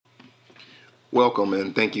Welcome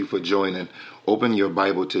and thank you for joining. Open your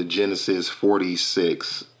Bible to Genesis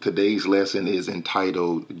 46. Today's lesson is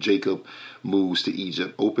entitled Jacob Moves to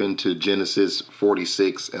Egypt. Open to Genesis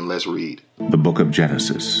 46 and let's read. The book of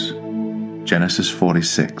Genesis. Genesis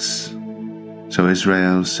 46. So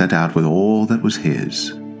Israel set out with all that was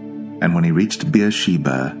his, and when he reached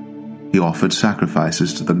Beersheba, he offered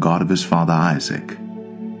sacrifices to the God of his father Isaac.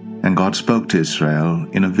 And God spoke to Israel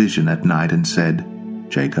in a vision at night and said,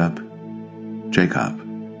 Jacob, Jacob.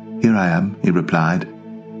 Here I am, he replied.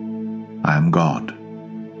 I am God,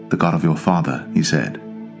 the God of your father, he said.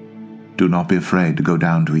 Do not be afraid to go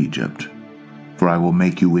down to Egypt, for I will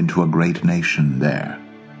make you into a great nation there.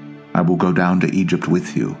 I will go down to Egypt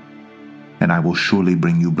with you, and I will surely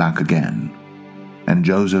bring you back again, and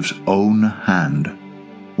Joseph's own hand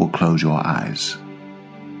will close your eyes.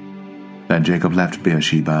 Then Jacob left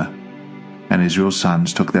Beersheba, and Israel's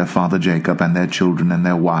sons took their father Jacob and their children and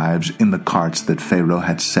their wives in the carts that Pharaoh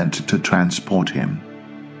had sent to transport him.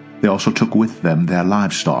 They also took with them their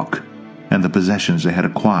livestock and the possessions they had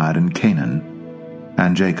acquired in Canaan.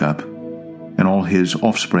 And Jacob and all his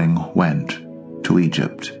offspring went to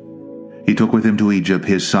Egypt. He took with him to Egypt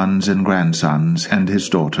his sons and grandsons and his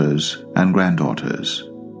daughters and granddaughters,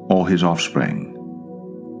 all his offspring.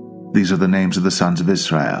 These are the names of the sons of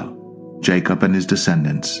Israel, Jacob and his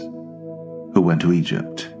descendants, who went to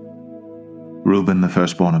Egypt. Reuben, the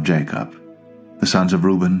firstborn of Jacob. The sons of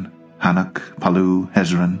Reuben, Hanok, Palu,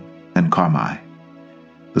 Hezron, and Carmi.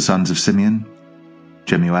 The sons of Simeon,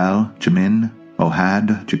 Jemuel, Jamin,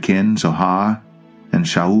 Ohad, Jachin, Zohar, and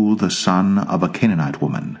Shaul, the son of a Canaanite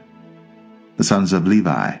woman. The sons of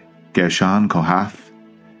Levi, Gershon, Kohath,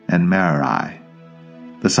 and Merari.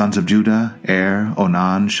 The sons of Judah, Er,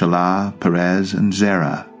 Onan, Shelah, Perez, and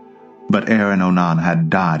Zerah. But Er and Onan had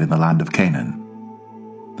died in the land of Canaan.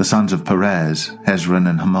 The sons of Perez, Hezron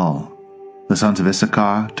and Hamul. The sons of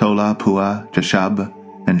Issachar, Tola, Pua, Jashub,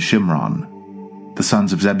 and Shimron. The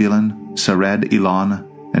sons of Zebulun, Sered,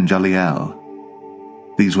 Elon, and Jaliel.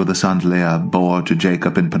 These were the sons Leah bore to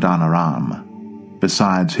Jacob in Padan Aram,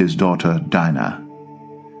 besides his daughter Dinah.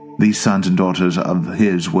 These sons and daughters of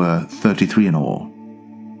his were 33 in all.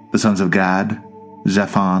 The sons of Gad,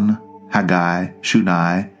 Zephon, Haggai,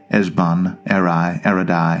 Shunai, Esbon, Eri,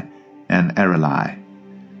 Eridai, and Erilai.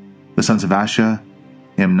 The sons of Asher,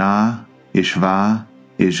 Imnah, Ishva,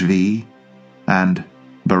 Ishvi, and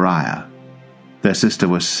Beriah. Their sister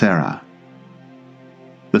was Sarah.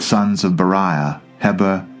 The sons of Beriah,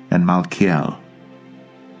 Heber, and Malchiel.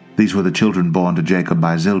 These were the children born to Jacob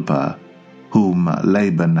by Zilpah, whom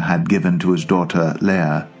Laban had given to his daughter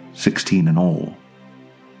Leah, 16 in all.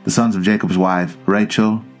 The sons of Jacob's wife,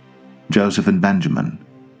 Rachel, Joseph, and Benjamin.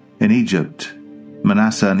 In Egypt,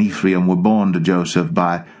 Manasseh and Ephraim were born to Joseph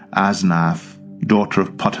by Asnath, daughter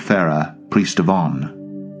of Potipharah, priest of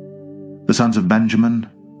On. The sons of Benjamin,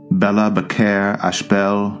 Bela, Becher,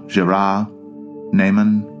 Ashbel, Jerah,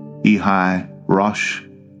 Naaman, Ehi, Rosh,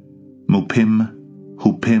 Mupim,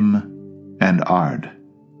 Hupim, and Ard.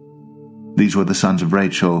 These were the sons of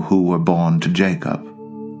Rachel who were born to Jacob,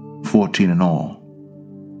 14 in all.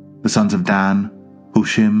 The sons of Dan,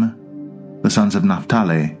 Hushim. The sons of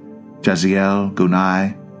Naphtali, Jaziel,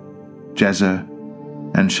 Gunai, Jezer,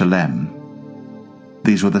 and Shalem.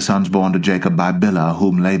 These were the sons born to Jacob by Bilhah,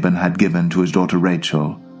 whom Laban had given to his daughter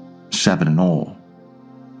Rachel, 7 in all.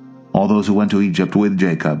 All those who went to Egypt with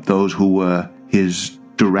Jacob, those who were his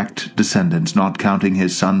direct descendants, not counting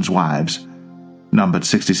his sons' wives, numbered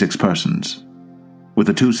 66 persons. With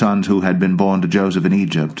the 2 sons who had been born to Joseph in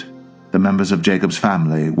Egypt, the members of Jacob's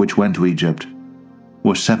family, which went to Egypt,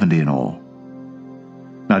 were 70 in all.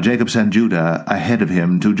 Now Jacob sent Judah ahead of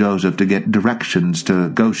him to Joseph to get directions to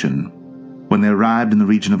Goshen. When they arrived in the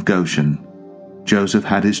region of Goshen, Joseph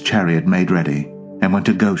had his chariot made ready and went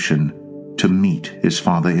to Goshen to meet his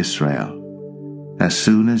father Israel. As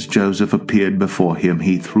soon as Joseph appeared before him,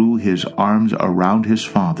 he threw his arms around his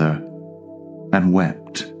father and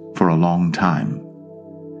wept for a long time.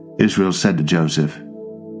 Israel said to Joseph,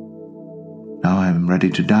 Now I am ready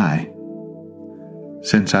to die,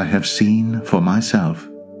 since I have seen for myself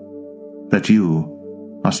that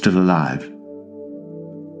you are still alive.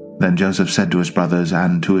 Then Joseph said to his brothers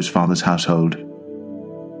and to his father's household,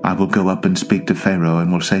 I will go up and speak to Pharaoh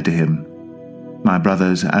and will say to him, My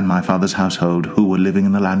brothers and my father's household, who were living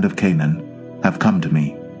in the land of Canaan, have come to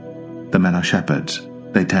me. The men are shepherds,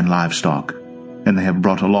 they tend livestock, and they have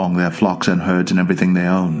brought along their flocks and herds and everything they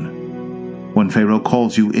own. When Pharaoh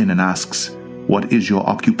calls you in and asks, What is your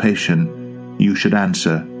occupation? You should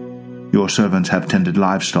answer, Your servants have tended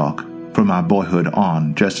livestock from our boyhood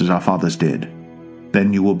on, just as our fathers did.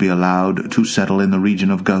 Then you will be allowed to settle in the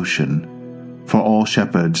region of Goshen, for all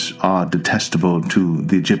shepherds are detestable to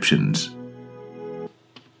the Egyptians.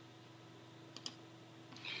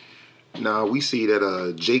 Now we see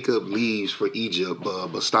that Jacob leaves for Egypt,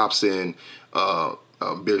 but stops in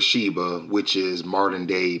Beersheba, which is modern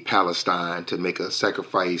day Palestine, to make a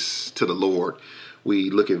sacrifice to the Lord. We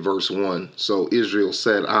look at verse 1. So Israel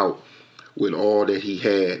set out with all that he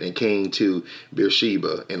had and came to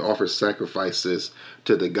Beersheba and offered sacrifices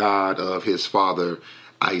to the God of his father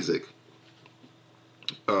Isaac.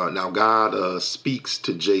 Now God speaks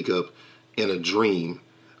to Jacob in a dream.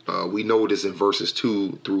 We know this in verses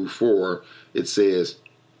 2 through 4. It says,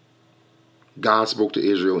 God spoke to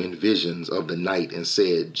Israel in visions of the night and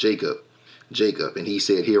said, Jacob, Jacob. And he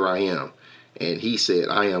said, Here I am. And he said,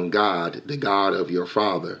 I am God, the God of your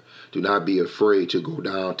father. Do not be afraid to go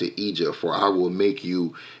down to Egypt, for I will make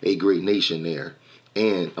you a great nation there.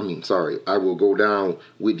 I will go down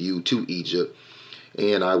with you to Egypt,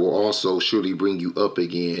 and I will also surely bring you up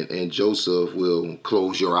again, and Joseph will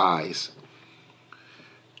close your eyes.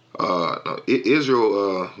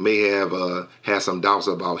 Israel may have had some doubts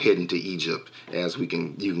about heading to Egypt, as you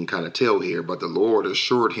can kind of tell here, but the Lord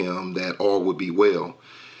assured him that all would be well.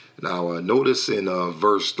 Now, notice in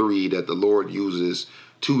verse 3 that the Lord uses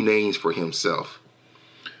two names for himself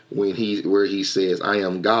where he says, I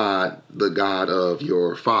am God, the God of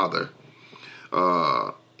your father.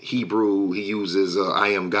 Hebrew, he uses I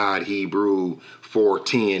am God, Hebrew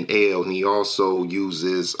 4:10 and he also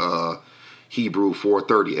uses Hebrew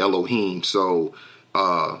 4:30 Elohim. So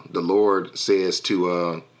the Lord says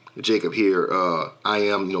to Jacob here, I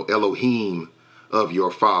am Elohim of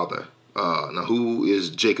your father. Now, who is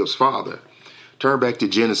Jacob's father? Turn back to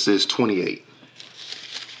Genesis 28.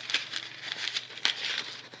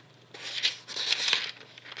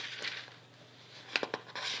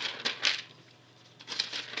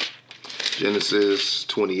 Genesis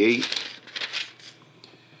 28,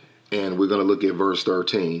 and we're going to look at verse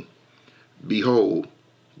 13. Behold,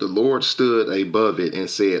 the Lord stood above it and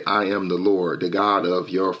said, I am the Lord, the God of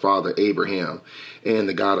your father Abraham, and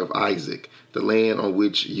the God of Isaac. The land on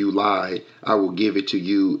which you lie, I will give it to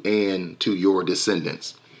you and to your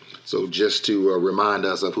descendants. So just to remind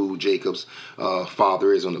us of who Jacob's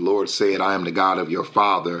father is, when the Lord said, I am the God of your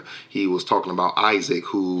father, he was talking about Isaac,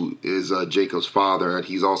 who is Jacob's father. And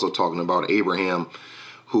he's also talking about Abraham,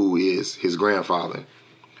 who is his grandfather.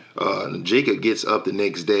 Jacob gets up the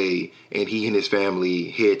next day and he and his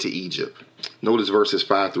family head to Egypt. Notice verses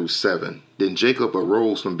 5 through 7. Then Jacob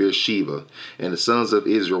arose from Beersheba, and the sons of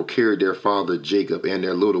Israel carried their father Jacob and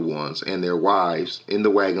their little ones and their wives in the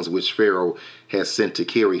wagons which Pharaoh had sent to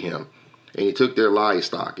carry him. And he took their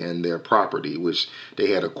livestock and their property which they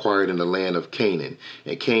had acquired in the land of Canaan,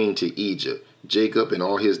 and came to Egypt, Jacob and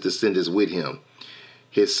all his descendants with him,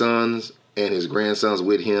 his sons and his grandsons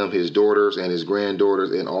with him, his daughters and his granddaughters,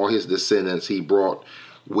 and all his descendants he brought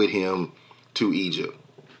with him to Egypt.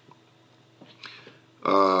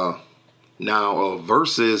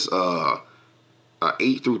 Verses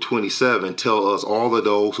 8 through 27 tell us all of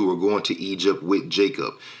those who were going to Egypt with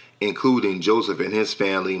Jacob, including Joseph and his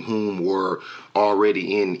family, whom were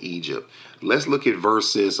already in Egypt. Let's look at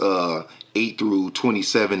verses 8 through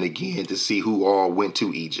 27 again to see who all went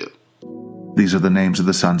to Egypt. These are the names of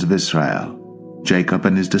the sons of Israel, Jacob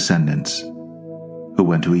and his descendants, who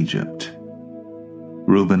went to Egypt.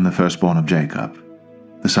 Reuben, the firstborn of Jacob.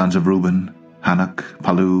 The sons of Reuben, Hanok,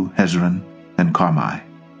 Palu, Hezron, and Carmi.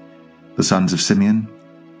 The sons of Simeon,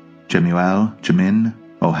 Jemuel, Jamin,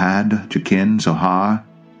 Ohad, Jachin, Zohar,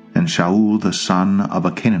 and Shaul the son of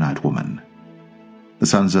a Canaanite woman. The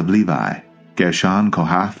sons of Levi, Gershon,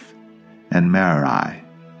 Kohath, and Merari.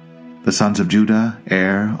 The sons of Judah,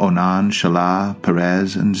 Er, Onan, Shelah,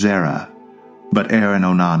 Perez, and Zerah. But Er and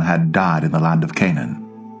Onan had died in the land of Canaan.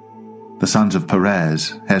 The sons of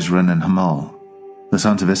Perez, Hezron, and Hamul. The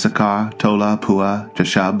sons of Issachar, Tola, Pua,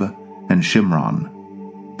 Jashub, and Shimron.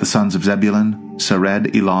 The sons of Zebulun,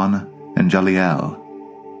 Sered, Elon, and Jaliel.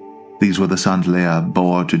 These were the sons Leah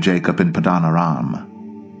bore to Jacob in Padan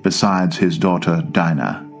Aram, besides his daughter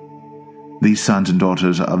Dinah. These sons and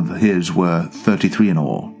daughters of his were 33 in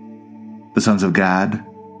all. The sons of Gad,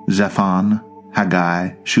 Zephon,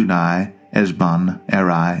 Haggai, Shunai, Esbon,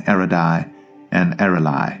 Eri, Eridai, and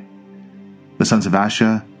Erilai. The sons of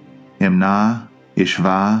Asher, Imnah,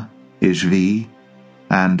 Ishva, Ishvi,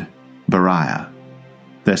 and Beriah.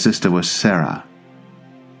 Their sister was Sarah.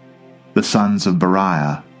 The sons of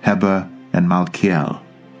Beriah, Heber, and Malchiel.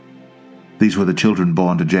 These were the children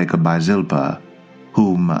born to Jacob by Zilpah,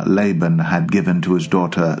 whom Laban had given to his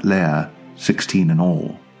daughter Leah, 16 in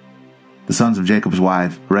all. The sons of Jacob's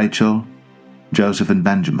wife, Rachel, Joseph, and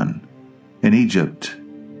Benjamin. In Egypt,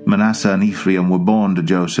 Manasseh and Ephraim were born to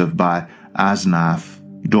Joseph by Asnath,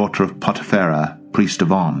 daughter of Potipharah, priest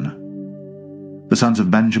of On. The sons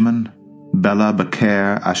of Benjamin, Bela,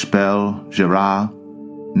 Becher, Ashbel, Jerah,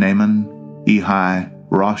 Naaman, Ehi,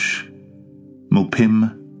 Rosh,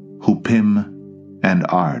 Mupim, Hupim, and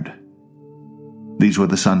Ard. These were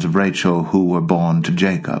the sons of Rachel who were born to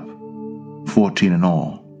Jacob, 14 in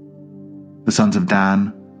all. The sons of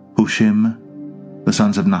Dan, Hushim. The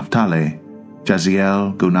sons of Naphtali,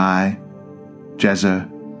 Jaziel, Gunai, Jezer,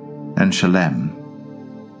 and Shalem.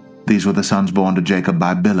 These were the sons born to Jacob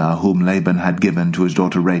by Bilhah, whom Laban had given to his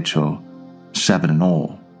daughter Rachel, 7 in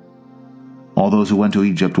all. All those who went to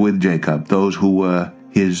Egypt with Jacob, those who were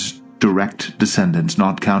his direct descendants,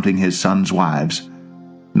 not counting his sons' wives,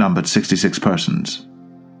 numbered 66 persons.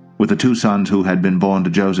 With the 2 sons who had been born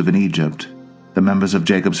to Joseph in Egypt, the members of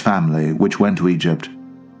Jacob's family, which went to Egypt,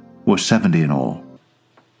 were 70 in all.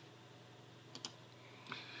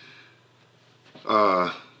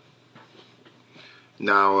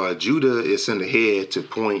 Now, Judah is sent ahead to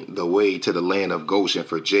point the way to the land of Goshen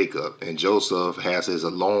for Jacob, and Joseph has his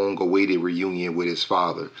long-awaited reunion with his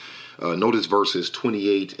father. Notice verses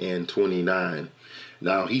 28 and 29.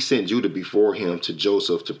 Now, he sent Judah before him to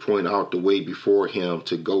Joseph to point out the way before him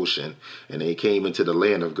to Goshen, and they came into the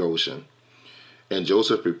land of Goshen. And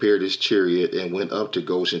Joseph prepared his chariot and went up to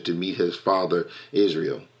Goshen to meet his father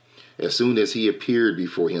Israel. As soon as he appeared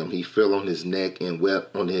before him, he fell on his neck and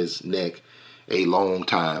wept on his neck a long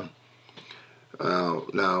time.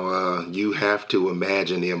 Now, you have to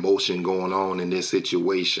imagine the emotion going on in this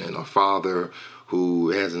situation. A father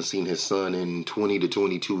who hasn't seen his son in 20 to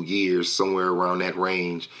 22 years, somewhere around that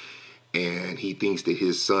range, and he thinks that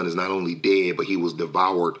his son is not only dead, but he was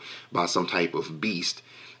devoured by some type of beast.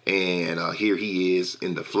 And here he is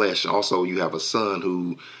in the flesh. Also, you have a son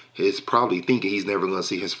who is probably thinking he's never going to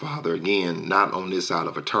see his father again, not on this side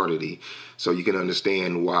of eternity. So you can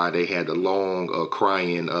understand why they had the long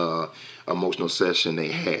crying emotional session they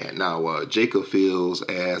had. Now, Jacob feels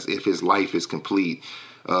as if his life is complete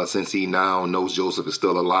since he now knows Joseph is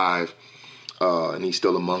still alive and he's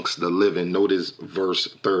still amongst the living. Notice verse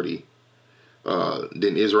 30.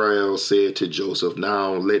 Then Israel said to Joseph,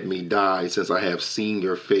 "Now let me die, since I have seen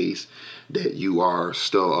your face, that you are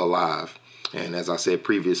still alive." And as I said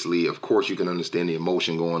previously, of course, you can understand the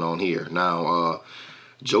emotion going on here. Now,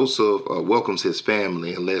 Joseph welcomes his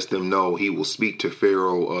family and lets them know he will speak to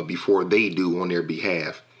Pharaoh before they do on their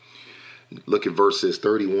behalf. Look at verses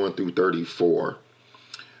 31 through 34.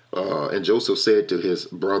 And Joseph said to his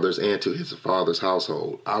brothers and to his father's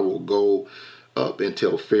household, "I will go up and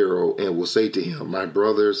tell Pharaoh and will say to him, my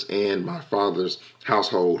brothers and my father's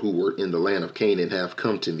household who were in the land of Canaan have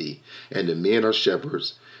come to me, and the men are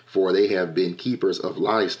shepherds, for they have been keepers of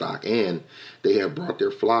livestock, and they have brought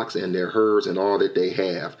their flocks and their herds and all that they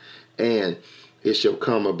have. And it shall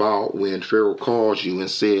come about when Pharaoh calls you and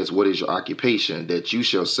says, what is your occupation? That you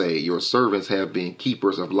shall say, your servants have been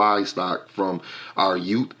keepers of livestock from our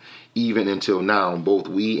youth, even until now, both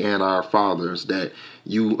we and our fathers, that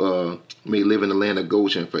you may live in the land of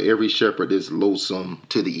Goshen, for every shepherd is loathsome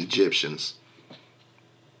to the Egyptians."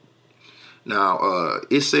 Now,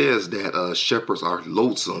 it says that shepherds are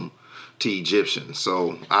loathsome to Egyptians.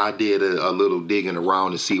 So I did a little digging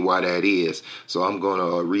around to see why that is. So I'm going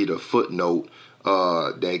to read a footnote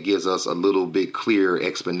that gives us a little bit clear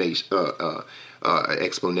explanation.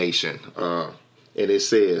 And it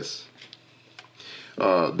says,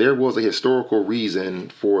 there was a historical reason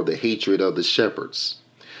for the hatred of the shepherds.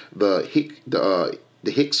 The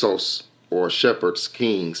Hyksos, or shepherds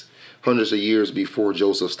kings, hundreds of years before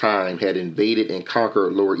Joseph's time, had invaded and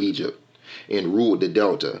conquered Lower Egypt and ruled the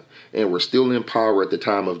Delta, and were still in power at the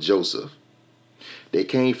time of Joseph. They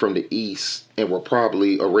came from the east and were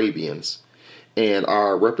probably Arabians, and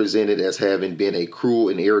are represented as having been a cruel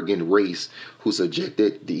and arrogant race who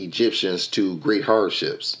subjected the Egyptians to great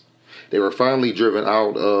hardships. They were finally driven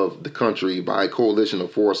out of the country by a coalition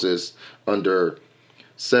of forces under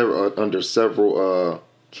several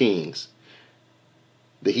kings.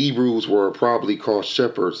 The Hebrews were probably called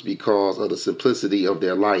shepherds because of the simplicity of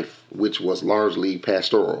their life, which was largely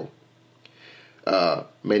pastoral.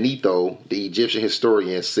 Manetho, the Egyptian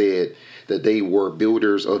historian, said that they were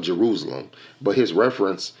builders of Jerusalem, but his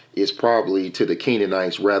reference is probably to the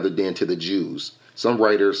Canaanites rather than to the Jews. Some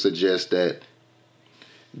writers suggest that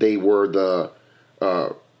they were the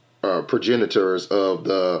progenitors of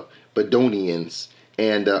the Badonians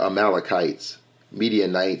and the Amalekites,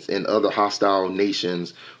 Midianites, and other hostile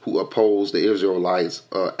nations who opposed the Israelites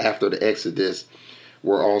after the Exodus,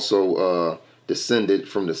 were also descended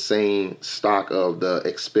from the same stock of the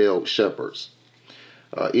expelled shepherds.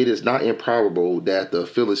 It is not improbable that the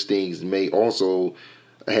Philistines may also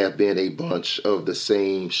have been a bunch of the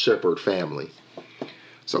same shepherd family.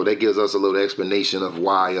 So that gives us a little explanation of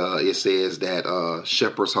why it says that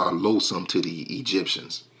shepherds are loathsome to the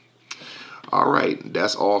Egyptians. All right,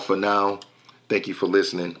 that's all for now. Thank you for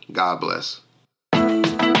listening. God bless.